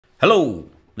Hello,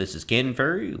 this is Ken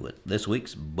Ferry with this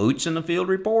week's Boots in the Field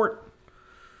report.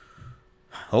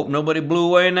 Hope nobody blew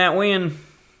away in that wind.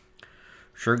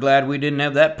 Sure glad we didn't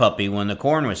have that puppy when the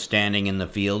corn was standing in the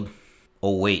field.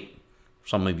 Oh wait,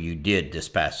 some of you did this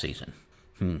past season.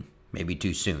 Maybe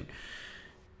too soon.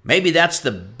 Maybe that's the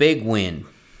big win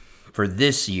for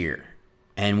this year,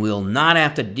 and we'll not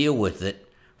have to deal with it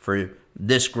for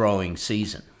this growing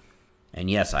season. And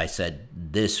yes, I said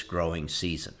this growing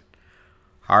season.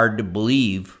 Hard to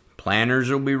believe planters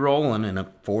will be rolling in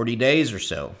 40 days or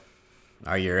so.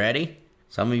 Are you ready?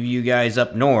 Some of you guys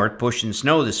up north pushing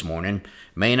snow this morning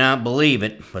may not believe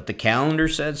it, but the calendar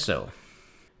says so.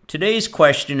 Today's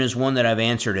question is one that I've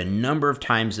answered a number of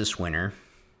times this winter.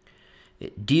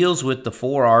 It deals with the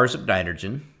 4 R's of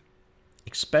nitrogen,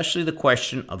 especially the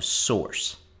question of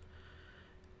source.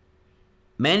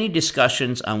 Many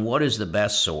discussions on what is the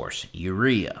best source: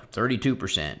 urea,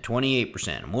 32%,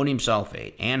 28%, ammonium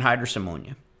sulfate, anhydrous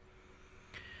ammonia.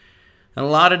 And a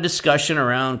lot of discussion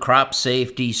around crop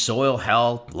safety, soil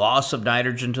health, loss of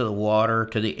nitrogen to the water,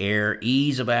 to the air,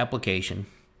 ease of application.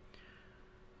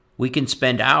 We can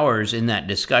spend hours in that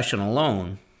discussion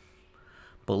alone,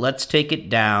 but let's take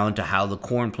it down to how the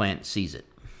corn plant sees it.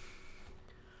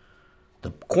 The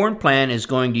corn plant is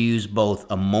going to use both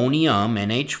ammonium,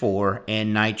 NH4,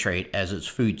 and nitrate as its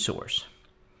food source.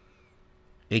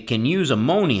 It can use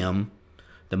ammonium,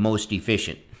 the most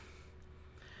efficient.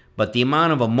 But the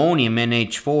amount of ammonium,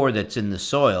 NH4, that's in the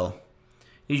soil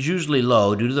is usually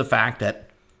low due to the fact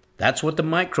that that's what the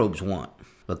microbes want.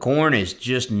 The corn is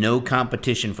just no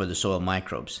competition for the soil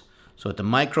microbes. So what the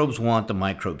microbes want, the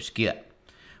microbes get.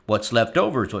 What's left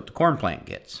over is what the corn plant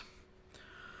gets.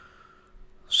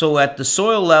 So at the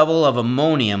soil level of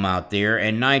ammonium out there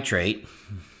and nitrate,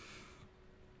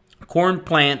 corn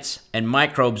plants and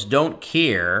microbes don't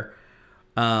care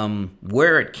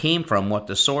where it came from, what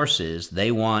the source is.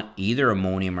 They want either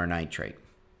ammonium or nitrate.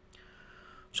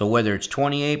 So whether it's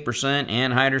 28%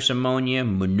 anhydrous ammonia,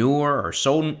 manure, or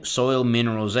soil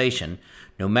mineralization,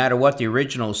 no matter what the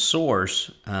original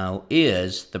source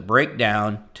is, the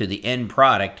breakdown to the end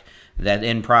product, that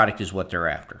end product is what they're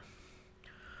after.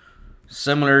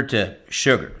 Similar to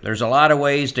sugar. There's a lot of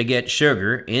ways to get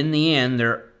sugar. In the end,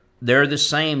 they're the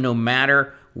same no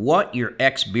matter what your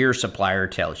ex-beer supplier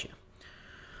tells you.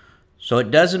 So it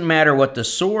doesn't matter what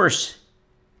source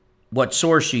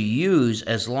you use,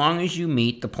 as long as you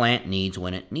meet the plant needs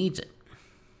when it needs it.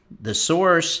 The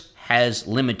source has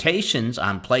limitations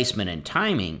on placement and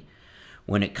timing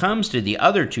when it comes to the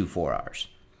other 2 4Rs.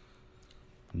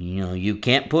 You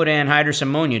can't put anhydrous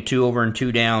ammonia 2 over and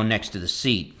 2 down next to the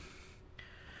seed.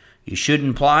 You should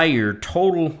imply your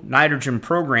total nitrogen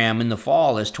program in the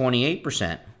fall is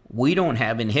 28%. We don't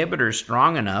have inhibitors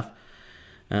strong enough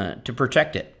to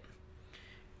protect it.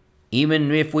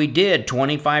 Even if we did,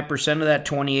 25% of that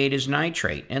 28 is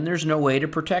nitrate, and there's no way to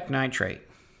protect nitrate.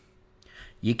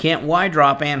 You can't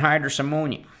Y-drop anhydrous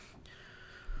ammonia.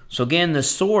 So again, the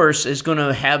source is going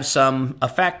to have some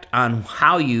effect on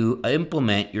how you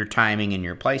implement your timing and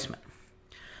your placement.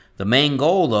 The main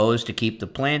goal, though, is to keep the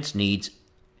plant's needs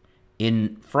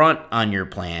in front on your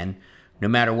plan, no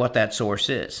matter what that source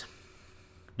is.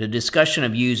 The discussion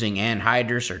of using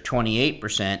anhydrous or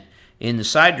 28% in the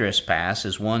side dress pass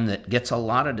is one that gets a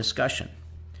lot of discussion.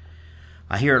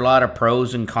 I hear a lot of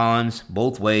pros and cons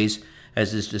both ways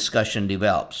as this discussion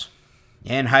develops.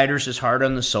 Anhydrous is hard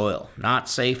on the soil, not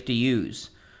safe to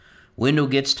use. Window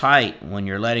gets tight when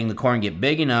you're letting the corn get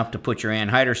big enough to put your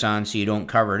anhydrous on so you don't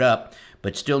cover it up,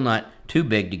 but still not too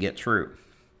big to get through.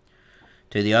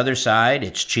 To the other side,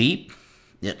 it's cheap.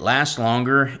 It lasts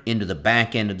longer into the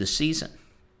back end of the season.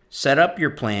 Set up your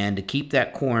plan to keep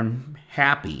that corn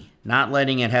happy, not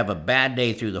letting it have a bad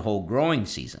day through the whole growing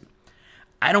season.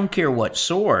 I don't care what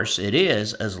source it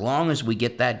is, as long as we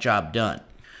get that job done.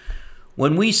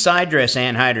 When we side dress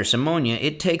anhydrous ammonia,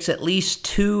 it takes at least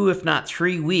 2, if not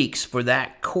 3 weeks for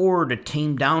that core to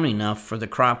tame down enough for the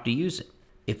crop to use it.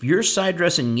 If you're side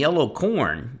dressing yellow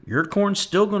corn, your corn's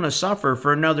still going to suffer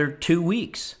for another 2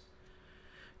 weeks.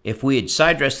 If we had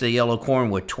side dressed the yellow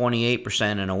corn with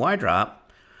 28% and a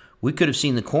Y-drop, we could have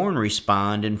seen the corn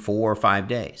respond in 4 or 5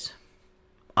 days.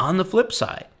 On the flip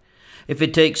side, if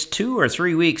it takes 2 or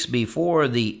 3 weeks before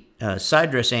the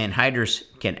side dress anhydrous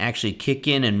can actually kick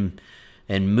in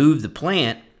and move the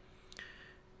plant,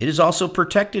 it is also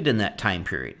protected in that time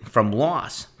period from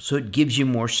loss, so it gives you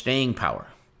more staying power,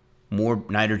 more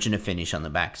nitrogen to finish on the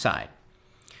back side.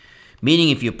 Meaning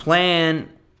if your plan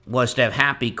was to have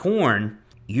happy corn,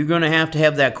 you're going to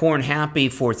have that corn happy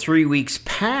for 3 weeks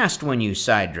past when you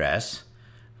side dress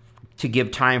to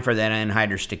give time for that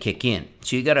anhydrous to kick in.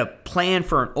 So you got to plan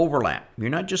for an overlap. You're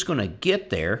not just going to get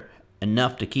there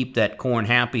enough to keep that corn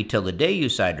happy till the day you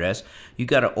side dress. You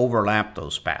got to overlap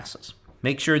those passes.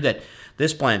 Make sure that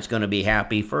this plant's going to be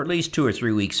happy for at least 2 or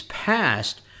 3 weeks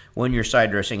past when your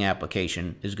side dressing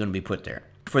application is going to be put there.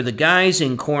 For the guys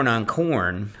in corn on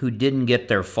corn who didn't get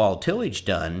their fall tillage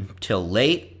done till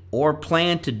late or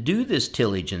plan to do this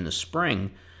tillage in the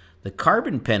spring, the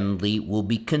carbon penalty will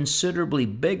be considerably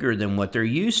bigger than what they're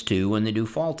used to when they do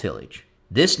fall tillage.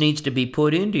 This needs to be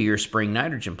put into your spring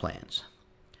nitrogen plans.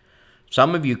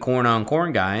 Some of you corn on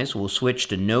corn guys will switch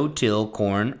to no-till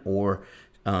corn or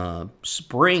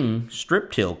spring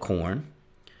strip-till corn.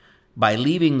 By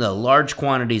leaving the large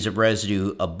quantities of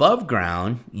residue above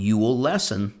ground, you will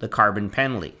lessen the carbon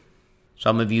penalty.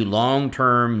 Some of you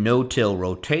long-term no-till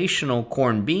rotational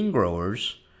corn bean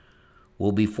growers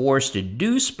will be forced to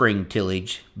do spring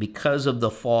tillage because of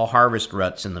the fall harvest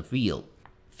ruts in the field.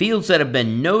 Fields that have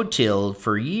been no-tilled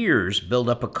for years build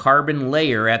up a carbon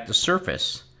layer at the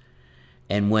surface,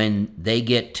 and when they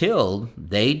get tilled,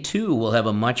 they too will have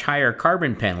a much higher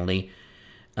carbon penalty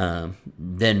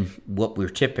than what we're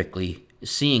typically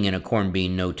seeing in a corn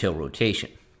bean no-till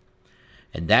rotation.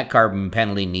 And that carbon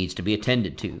penalty needs to be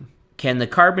attended to. Can the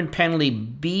carbon penalty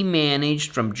be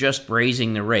managed from just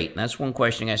raising the rate? And that's one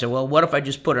question. I said, well, what if I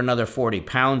just put another 40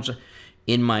 pounds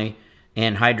in my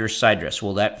anhydrous side dress?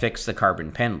 Will that fix the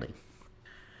carbon penalty?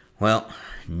 Well,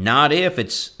 not if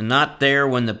it's not there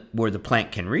where the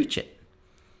plant can reach it.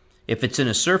 If it's in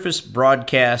a surface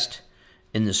broadcast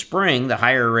in the spring, the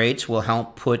higher rates will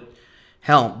help,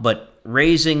 but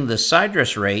raising the side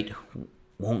dress rate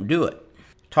won't do it.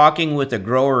 Talking with a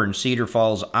grower in Cedar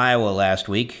Falls, Iowa last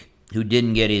week who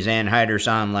didn't get his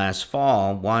anhydrous on last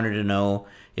fall wanted to know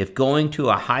if going to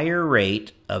a higher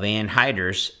rate of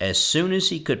anhydrous as soon as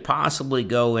he could possibly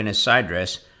go in a side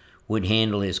dress would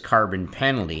handle his carbon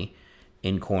penalty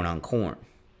in corn on corn.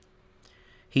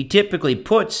 He typically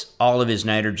puts all of his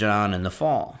nitrogen on in the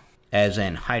fall as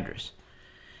anhydrous.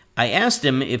 I asked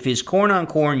him if his corn on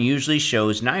corn usually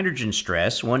shows nitrogen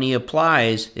stress when he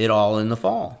applies it all in the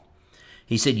fall.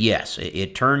 He said yes,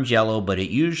 it turns yellow, but it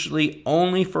usually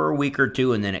only for a week or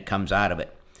two and then it comes out of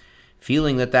it,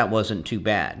 feeling that wasn't too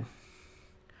bad.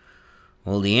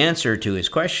 Well, the answer to his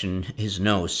question is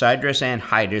no. Side dress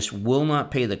anhydrous will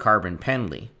not pay the carbon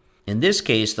penalty. In this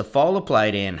case, the fall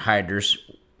applied anhydrous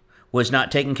was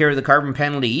not taking care of the carbon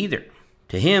penalty either.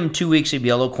 To him, 2 weeks of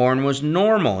yellow corn was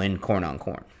normal in corn on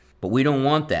corn. But we don't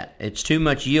want that. It's too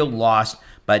much yield loss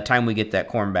by the time we get that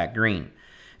corn back green.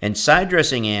 And side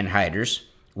dressing anhydrous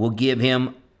will give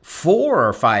him 4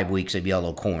 or 5 weeks of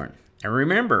yellow corn. And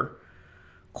remember,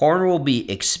 corn will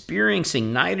be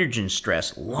experiencing nitrogen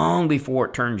stress long before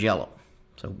it turns yellow.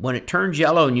 So when it turns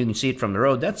yellow and you can see it from the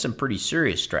road, that's some pretty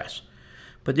serious stress.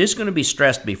 But this is going to be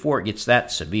stressed before it gets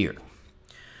that severe.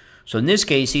 So in this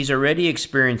case, he's already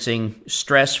experiencing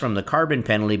stress from the carbon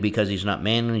penalty because he's not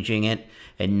managing it,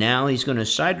 and now he's going to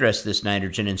side dress this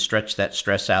nitrogen and stretch that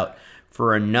stress out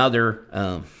for another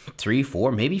 3,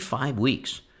 4, maybe 5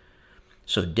 weeks.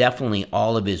 So definitely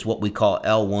all of his what we call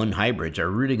L1 hybrids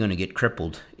are really going to get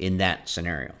crippled in that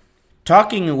scenario.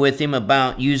 Talking with him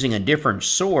about using a different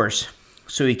source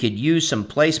so he could use some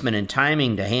placement and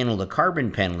timing to handle the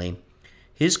carbon penalty,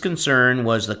 his concern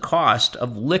was the cost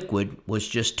of liquid was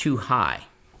just too high.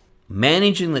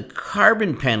 Managing the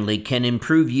carbon penalty can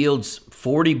improve yields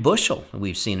 40 bushel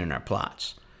we've seen in our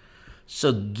plots.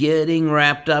 So getting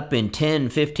wrapped up in 10,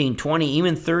 15, 20,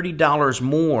 even $30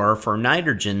 more for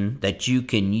nitrogen that you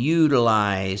can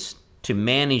utilize to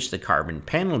manage the carbon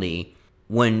penalty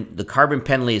when the carbon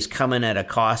penalty is coming at a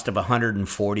cost of $140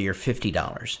 or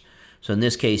 $50. So in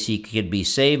this case, he could be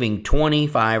saving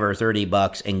 25 or 30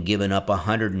 bucks and giving up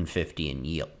 150 in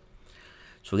yield.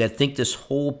 So we got to think this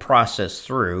whole process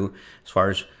through as far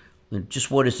as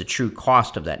just what is the true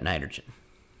cost of that nitrogen.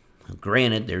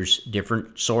 Granted, there's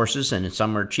different sources, and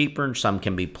some are cheaper, and some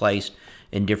can be placed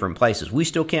in different places. We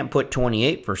still can't put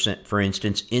 28%, for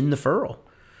instance, in the furrow.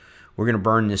 We're going to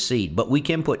burn the seed, but we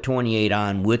can put 28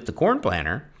 on with the corn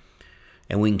planter,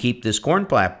 and we can keep this corn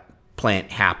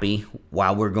plant happy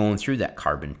while we're going through that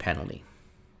carbon penalty.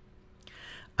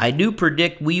 I do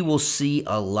predict we will see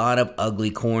a lot of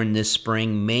ugly corn this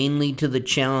spring, mainly to the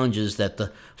challenges that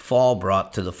the fall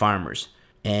brought to the farmers,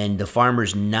 and the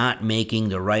farmers not making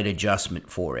the right adjustment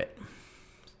for it.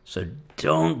 So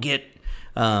don't get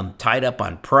tied up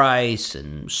on price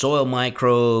and soil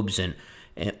microbes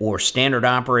or standard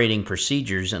operating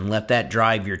procedures and let that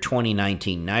drive your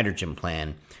 2019 nitrogen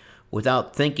plan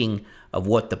without thinking of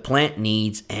what the plant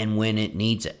needs and when it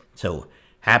needs it. So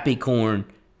happy corn,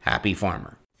 happy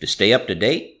farmer. To stay up to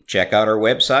date, Check out our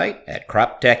website at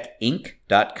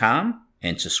croptechinc.com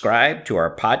and subscribe to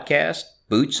our podcast,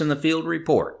 Boots in the Field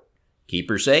Report. Keep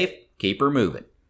her safe, keep her moving.